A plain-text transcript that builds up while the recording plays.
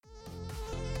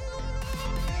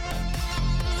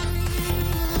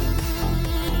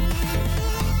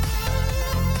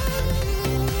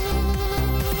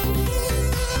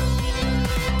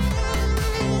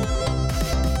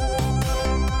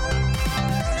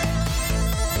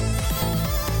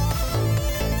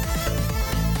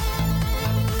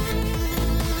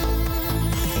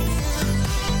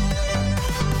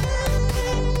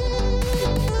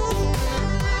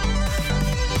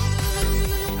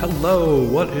Hello,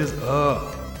 what is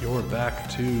up? You're back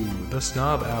to the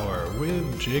Snob Hour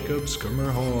with Jacob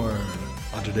Skummerhorn.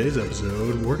 On today's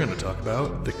episode, we're going to talk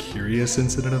about the curious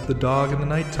incident of the dog in the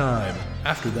nighttime.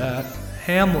 After that,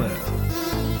 Hamlet.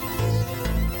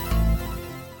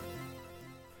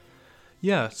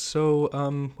 Yeah, so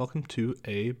welcome to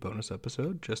a bonus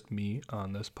episode, just me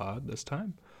on this pod this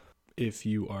time. If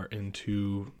you are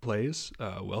into plays,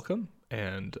 welcome,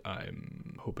 and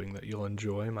I'm hoping that you'll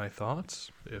enjoy my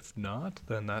thoughts. If not,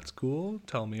 then that's cool.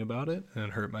 Tell me about it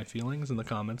and hurt my feelings in the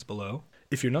comments below.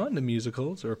 If you're not into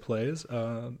musicals or plays,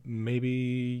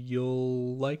 maybe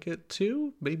you'll like it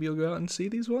too. Maybe you'll go out and see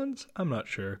these ones. I'm not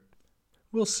sure.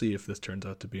 We'll see if this turns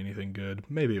out to be anything good.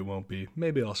 Maybe it won't be.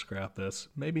 Maybe I'll scrap this.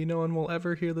 Maybe no one will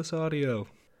ever hear this audio.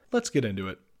 Let's get into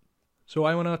it. So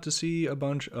I went out to see a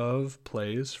bunch of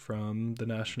plays from the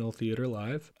National Theatre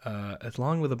Live,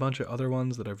 along with a bunch of other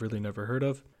ones that I've really never heard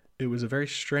of. It was a very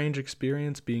strange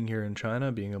experience being here in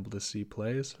China, being able to see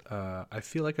plays. I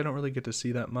feel like I don't really get to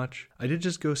see that much. I did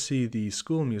just go see the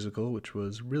School musical, which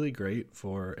was really great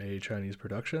for a Chinese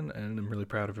production, and I'm really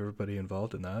proud of everybody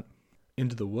involved in that.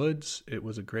 Into the Woods, it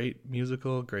was a great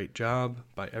musical, great job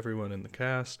by everyone in the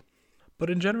cast. But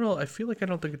in general, I feel like I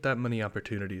don't get that many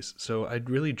opportunities, so I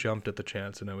really jumped at the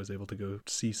chance and I was able to go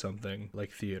see something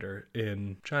like theater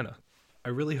in China. I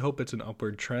really hope it's an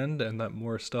upward trend and that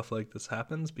more stuff like this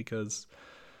happens because,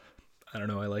 I don't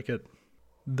know, I like it.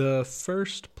 The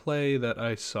first play that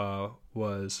I saw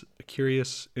was A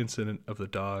Curious Incident of the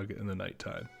Dog in the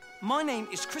Nighttime. My name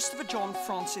is Christopher John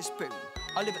Francis Boone.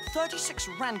 I live at 36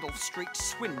 Randolph Street,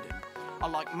 Swindon. I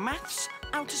like maths,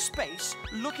 outer space,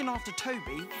 looking after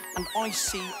Toby, and I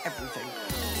see everything.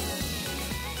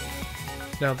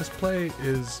 Now, this play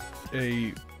is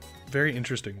a very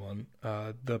interesting one.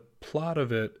 The plot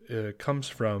of it comes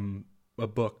from a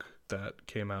book that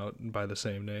came out by the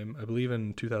same name, I believe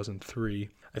in 2003.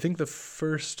 I think the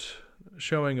first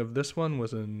showing of this one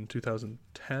was in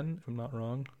 2010, if I'm not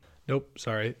wrong. Nope,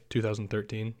 sorry,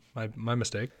 2013. My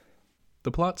mistake. The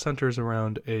plot centers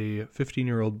around a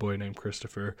 15-year-old boy named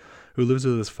Christopher who lives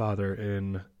with his father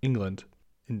in England.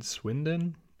 In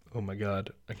Swindon? Oh my god,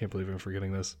 I can't believe I'm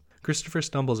forgetting this. Christopher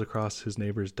stumbles across his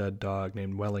neighbor's dead dog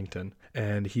named Wellington,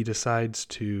 and he decides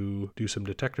to do some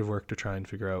detective work to try and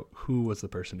figure out who was the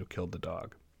person who killed the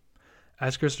dog.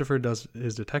 As Christopher does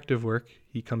his detective work,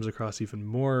 he comes across even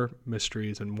more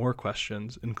mysteries and more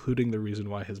questions, including the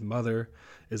reason why his mother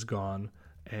is gone,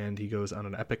 and he goes on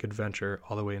an epic adventure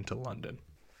all the way into London.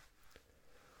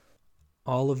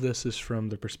 All of this is from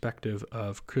the perspective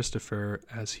of Christopher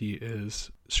as he is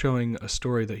showing a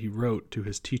story that he wrote to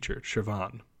his teacher,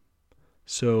 Siobhan.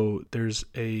 So there's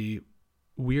a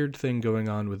weird thing going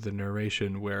on with the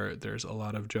narration where there's a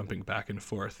lot of jumping back and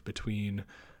forth between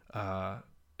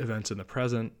events in the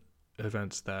present,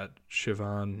 events that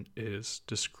Siobhan is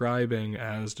describing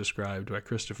as described by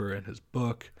Christopher in his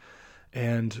book,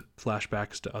 and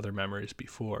flashbacks to other memories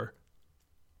before.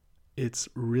 It's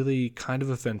really kind of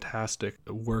a fantastic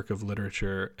work of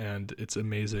literature, and it's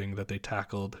amazing that they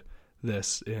tackled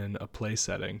this in a play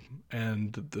setting,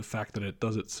 and the fact that it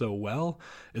does it so well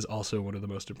is also one of the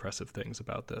most impressive things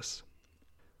about this.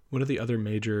 One of the other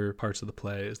major parts of the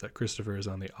play is that Christopher is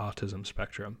on the autism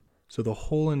spectrum. So the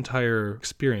whole entire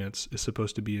experience is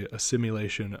supposed to be a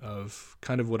simulation of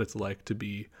kind of what it's like to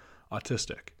be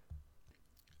autistic.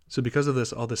 So because of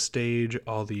this, all the stage,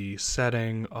 all the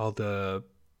setting, all the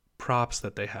props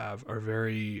that they have are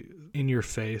very in your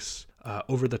face,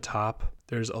 over the top.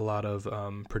 There's a lot of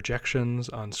projections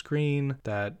on screen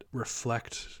that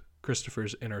reflect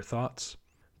Christopher's inner thoughts.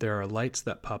 There are lights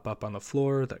that pop up on the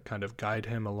floor that kind of guide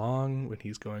him along when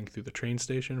he's going through the train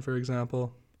station, for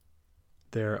example.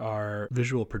 There are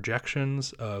visual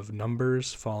projections of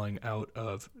numbers falling out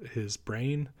of his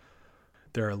brain.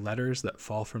 There are letters that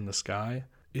fall from the sky.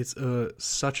 It's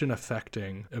such an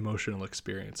affecting emotional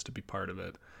experience to be part of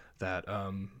it that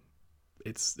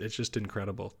it's just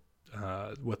incredible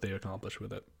what they accomplish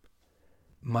with it.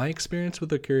 My experience with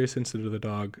The Curious Incident of the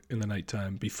Dog in the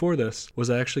Nighttime before this was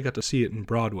I actually got to see it in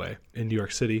Broadway in New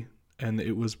York City, and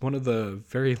it was one of the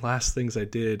very last things I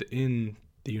did in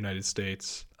the United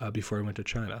States before I went to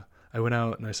China. I went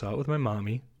out and I saw it with my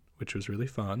mommy, which was really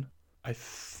fun. I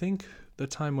think the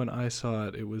time when I saw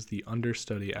it, it was the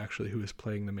understudy actually who was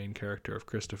playing the main character of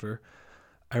Christopher.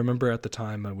 I remember at the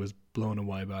time I was blown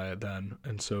away by it then,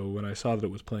 and so when I saw that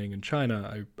it was playing in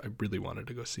China, I really wanted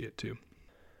to go see it too.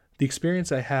 The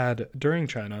experience I had during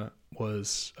China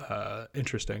was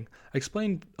interesting. I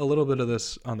explained a little bit of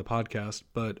this on the podcast,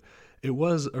 but it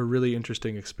was a really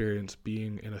interesting experience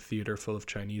being in a theater full of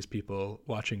Chinese people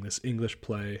watching this English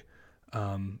play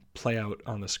play out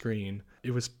on the screen.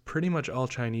 It was pretty much all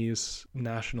Chinese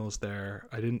nationals there.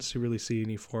 I didn't really see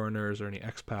any foreigners or any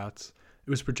expats. It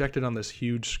was projected on this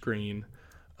huge screen,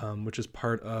 which is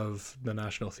part of the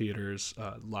National Theatre's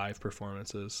live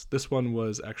performances. This one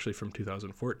was actually from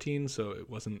 2014, so it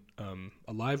wasn't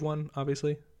a live one,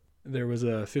 obviously. There was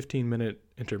a 15-minute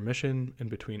intermission in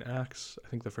between acts. I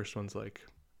think the first one's like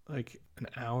an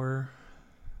hour,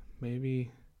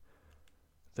 maybe.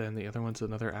 Then the other one's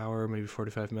another hour, maybe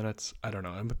 45 minutes. I don't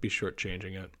know. I might be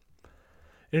shortchanging it.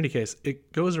 In any case,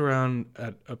 it goes around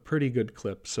at a pretty good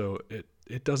clip, so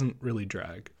it doesn't really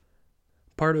drag.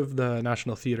 Part of the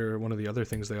National Theatre, one of the other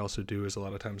things they also do is a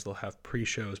lot of times they'll have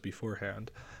pre-shows beforehand.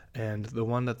 And the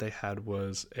one that they had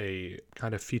was a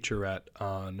kind of featurette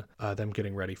on them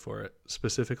getting ready for it.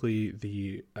 Specifically,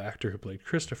 the actor who played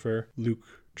Christopher, Luke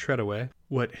Treadaway,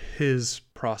 what his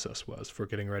process was for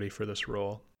getting ready for this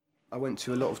role. I went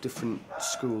to a lot of different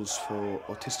schools for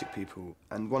autistic people,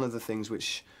 and one of the things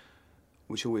which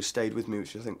always stayed with me,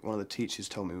 which I think one of the teachers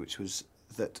told me, which was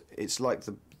that it's like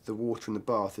the water in the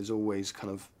bath is always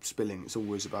kind of spilling. It's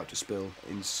always about to spill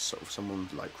in sort of someone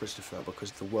like Christopher,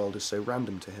 because the world is so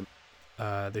random to him.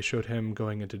 They showed him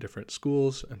going into different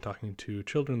schools and talking to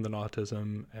children with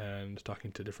autism and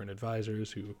talking to different advisors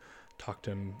who talked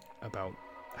to him about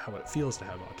how it feels to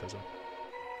have autism.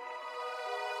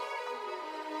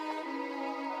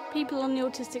 People on the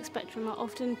autistic spectrum are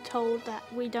often told that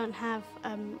we don't have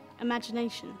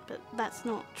imagination, but that's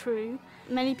not true.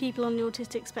 Many people on the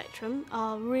autistic spectrum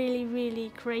are really, really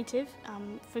creative.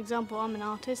 For example, I'm an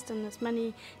artist, and there's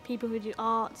many people who do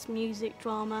arts, music,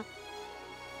 drama.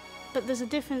 But there's a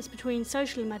difference between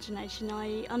social imagination,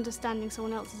 i.e. understanding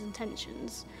someone else's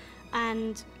intentions,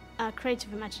 and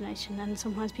creative imagination, and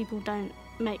sometimes people don't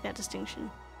make that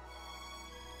distinction.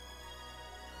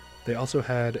 They also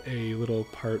had a little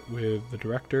part with the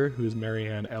director, who's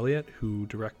Marianne Elliott, who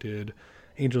directed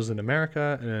Angels in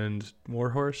America and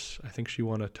Warhorse. I think she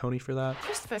won a Tony for that.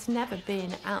 Christopher's never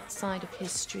been outside of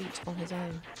his street on his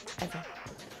own, ever.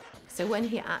 So when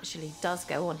he actually does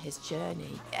go on his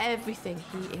journey, everything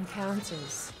he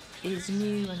encounters is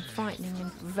new and frightening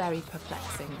and very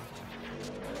perplexing.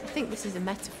 I think this is a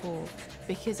metaphor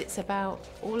because it's about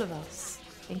all of us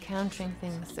encountering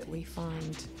things that we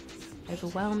find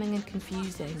overwhelming and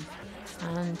confusing,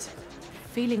 and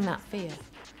feeling that fear,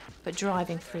 but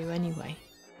driving through anyway.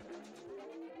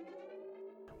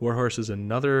 Warhorse is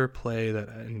another play that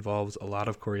involves a lot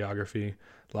of choreography,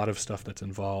 a lot of stuff that's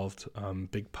involved,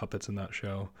 big puppets in that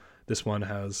show. This one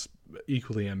has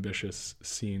equally ambitious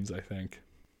scenes, I think.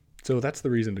 So that's the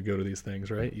reason to go to these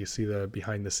things, right? You see the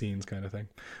behind the scenes kind of thing.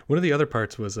 One of the other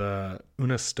parts was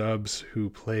Una Stubbs, who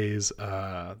plays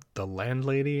the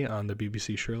landlady on the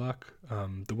BBC Sherlock,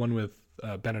 the one with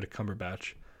Benedict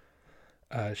Cumberbatch.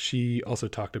 She also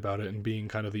talked about it and being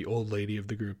kind of the old lady of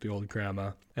the group, the old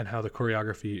grandma, and how the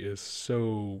choreography is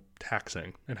so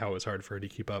taxing and how it's hard for her to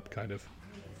keep up, kind of.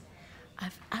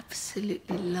 I've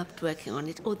absolutely loved working on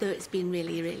it, although it's been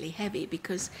really, really heavy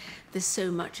because there's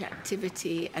so much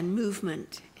activity and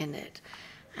movement in it,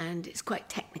 and it's quite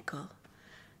technical.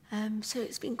 So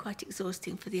it's been quite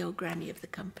exhausting for the old granny of the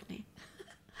company.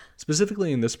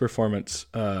 Specifically in this performance,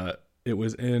 it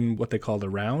was in what they call the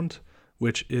round,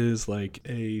 which is like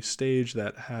a stage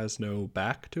that has no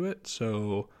back to it,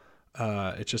 so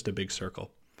it's just a big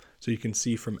circle. So you can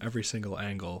see from every single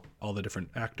angle all the different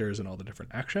actors and all the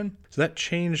different action. So that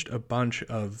changed a bunch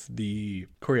of the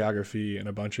choreography and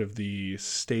a bunch of the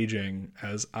staging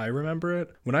as I remember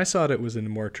it. When I saw it, it was in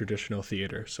more traditional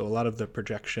theater. So a lot of the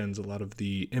projections, a lot of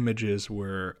the images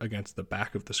were against the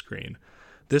back of the screen.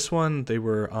 This one, they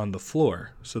were on the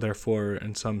floor. So therefore,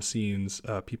 in some scenes,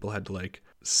 people had to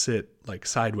sit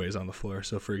sideways on the floor.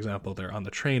 So for example, they're on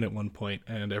the train at one point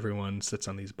and everyone sits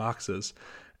on these boxes.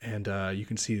 And you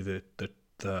can see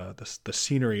the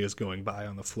scenery is going by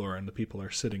on the floor and the people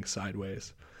are sitting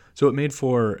sideways. So it made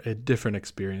for a different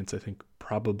experience, I think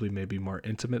probably maybe more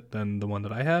intimate than the one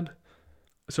that I had.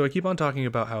 So I keep on talking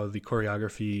about how the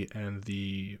choreography and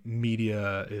the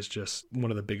media is just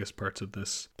one of the biggest parts of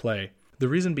this play. The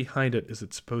reason behind it is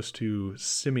it's supposed to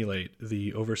simulate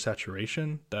the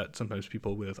oversaturation that sometimes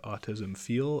people with autism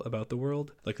feel about the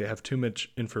world. Like they have too much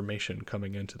information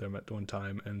coming into them at one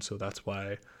time, and so that's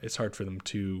why it's hard for them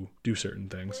to do certain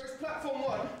things. Where's platform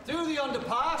 1? Through the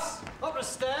underpass, up the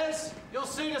stairs, you'll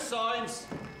see the signs.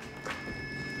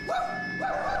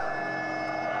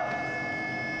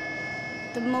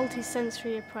 The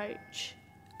multi-sensory approach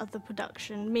of the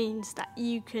production means that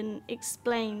you can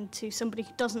explain to somebody who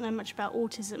doesn't know much about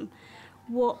autism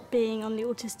what being on the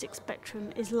autistic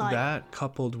spectrum is like. That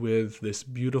coupled with this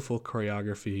beautiful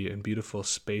choreography and beautiful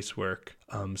space work.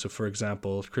 So for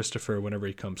example, Christopher, whenever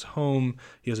he comes home,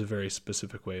 he has a very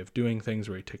specific way of doing things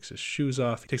where he takes his shoes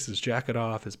off, he takes his jacket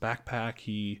off, his backpack,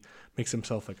 he makes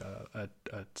himself like a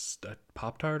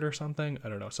Pop-Tart or something. I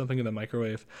don't know, something in the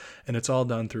microwave. And it's all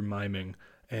done through miming.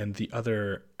 And the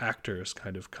other actors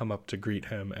kind of come up to greet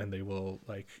him and they will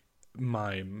like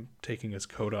mime taking his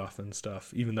coat off and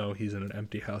stuff, even though he's in an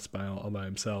empty house all by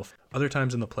himself. Other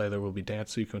times in the play there will be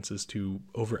dance sequences to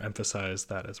overemphasize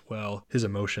that as well, his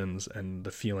emotions and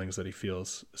the feelings that he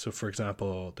feels. So for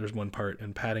example, there's one part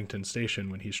in Paddington Station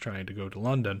when he's trying to go to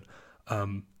London.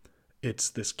 It's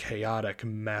this chaotic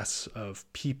mess of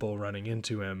people running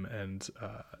into him, and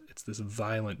it's this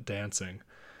violent dancing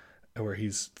where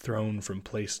he's thrown from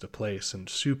place to place and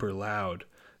super loud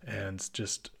and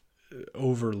just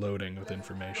overloading with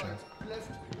information.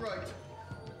 Left, right.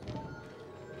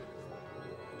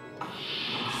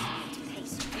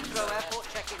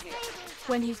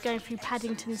 When he's going through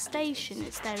Paddington Station,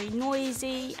 it's very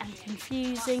noisy and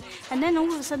confusing, and then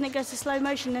all of a sudden it goes to slow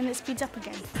motion and it speeds up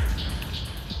again.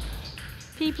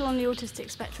 People on the autistic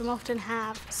spectrum often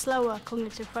have slower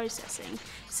cognitive processing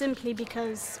simply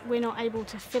because we're not able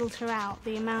to filter out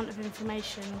the amount of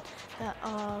information that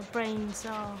our brains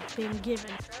are being given.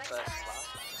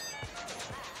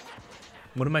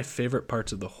 One of my favorite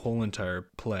parts of the whole entire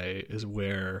play is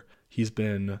where he's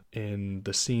been in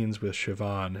the scenes with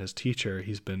Siobhan, his teacher.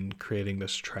 He's been creating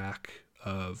this track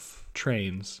of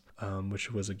trains,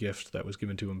 which was a gift that was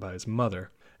given to him by his mother.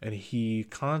 And he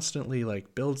constantly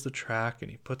like builds the track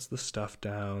and he puts the stuff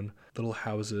down, little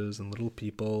houses and little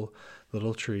people,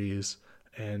 little trees.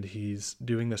 And he's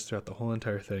doing this throughout the whole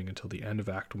entire thing until the end of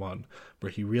Act 1,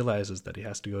 where he realizes that he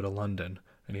has to go to London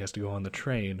and he has to go on the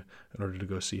train in order to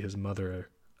go see his mother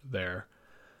there.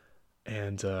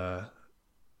 And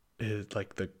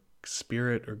like the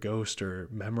spirit or ghost or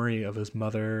memory of his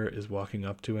mother is walking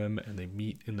up to him, and they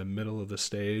meet in the middle of the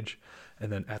stage.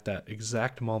 And then at that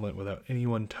exact moment, without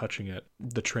anyone touching it,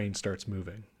 the train starts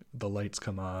moving. The lights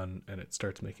come on and it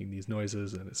starts making these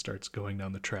noises and it starts going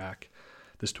down the track,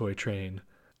 this toy train.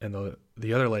 And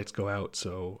the other lights go out,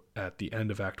 so at the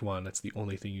end of Act 1, it's the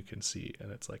only thing you can see.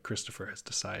 And it's like Christopher has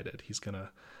decided he's going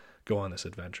to go on this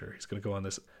adventure. He's going to go on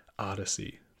this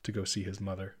odyssey to go see his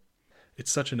mother.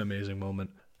 It's such an amazing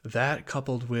moment. That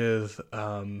coupled with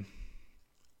the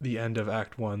end of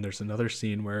Act 1, there's another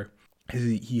scene where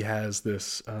he has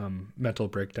this mental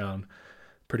breakdown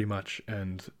pretty much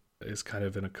and is kind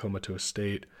of in a comatose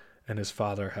state, and his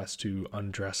father has to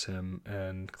undress him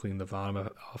and clean the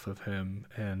vomit off of him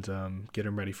and get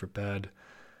him ready for bed.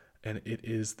 And it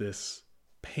is this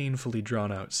painfully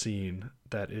drawn out scene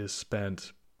that is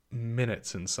spent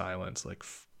minutes in silence, like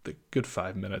the good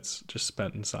 5 minutes just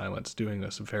spent in silence, doing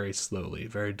this very slowly,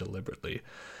 very deliberately.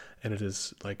 And it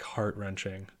is like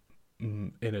heart-wrenching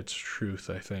in its truth,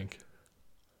 I think.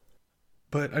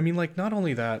 But I mean, like, not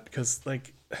only that, because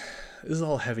like this is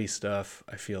all heavy stuff,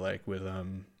 I feel like, with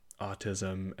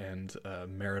autism and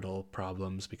marital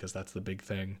problems, because that's the big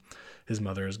thing. His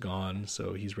mother is gone,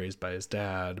 so he's raised by his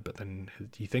dad, but then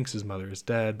he thinks his mother is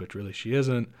dead, but really she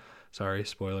isn't. Sorry,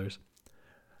 spoilers.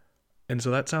 And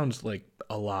so that sounds like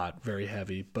a lot, very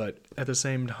heavy, but at the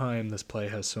same time, this play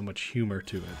has so much humor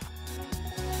to it.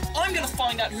 I'm gonna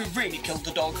find out who really killed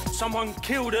the dog. Someone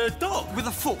killed a dog? With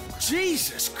a fork.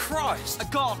 Jesus Christ! A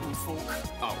garden fork.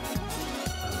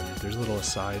 Oh. There's little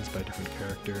asides by different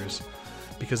characters.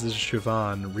 Because this is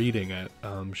Siobhan reading it,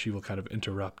 she will kind of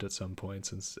interrupt at some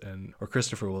points, or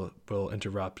Christopher will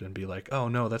interrupt and be like, oh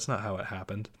no, that's not how it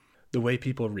happened. The way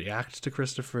people react to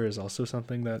Christopher is also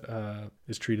something that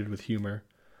is treated with humor.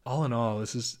 All in all,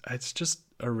 it's just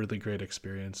a really great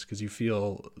experience because you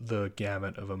feel the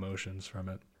gamut of emotions from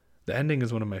it. The ending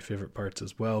is one of my favorite parts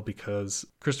as well because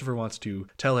Christopher wants to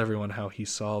tell everyone how he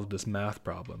solved this math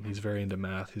problem. He's very into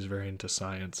math, he's very into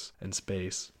science and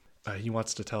space. He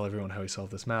wants to tell everyone how he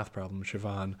solved this math problem.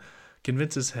 Siobhan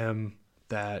convinces him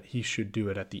that he should do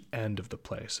it at the end of the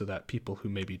play so that people who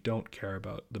maybe don't care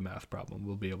about the math problem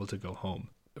will be able to go home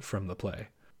from the play.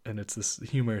 And it's this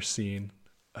humorous scene.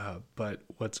 But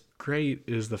what's great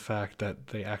is the fact that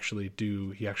he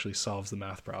actually solves the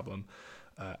math problem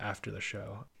after the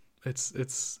show.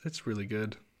 It's really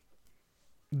good.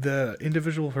 The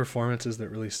individual performances that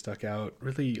really stuck out,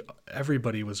 really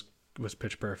everybody was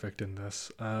pitch perfect in this.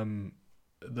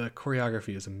 The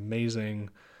choreography is amazing.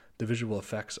 The visual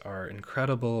effects are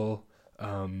incredible.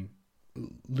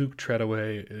 Luke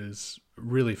Treadaway is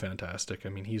really fantastic. I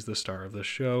mean, he's the star of this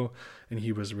show, and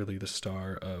he was really the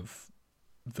star of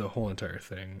the whole entire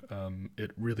thing.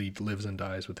 It really lives and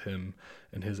dies with him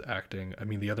and his acting. I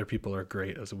mean, the other people are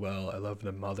great as well. I love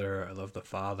the mother. I love the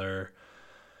father.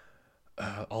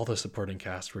 All the supporting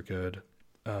cast were good.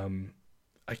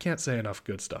 I can't say enough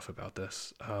good stuff about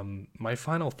this. My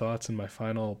final thoughts and my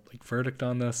final verdict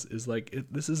on this is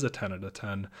this is a 10 out of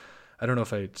 10. I don't know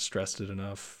if I stressed it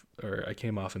enough or I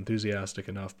came off enthusiastic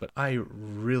enough, but I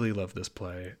really love this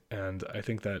play, and I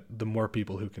think that the more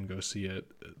people who can go see it,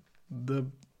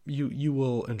 you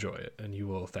will enjoy it, and you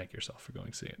will thank yourself for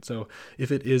going to see it. So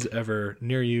if it is ever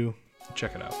near you,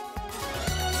 check it out.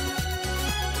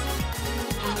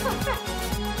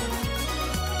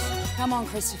 Come on,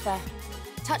 Christopher.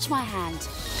 Touch my hand.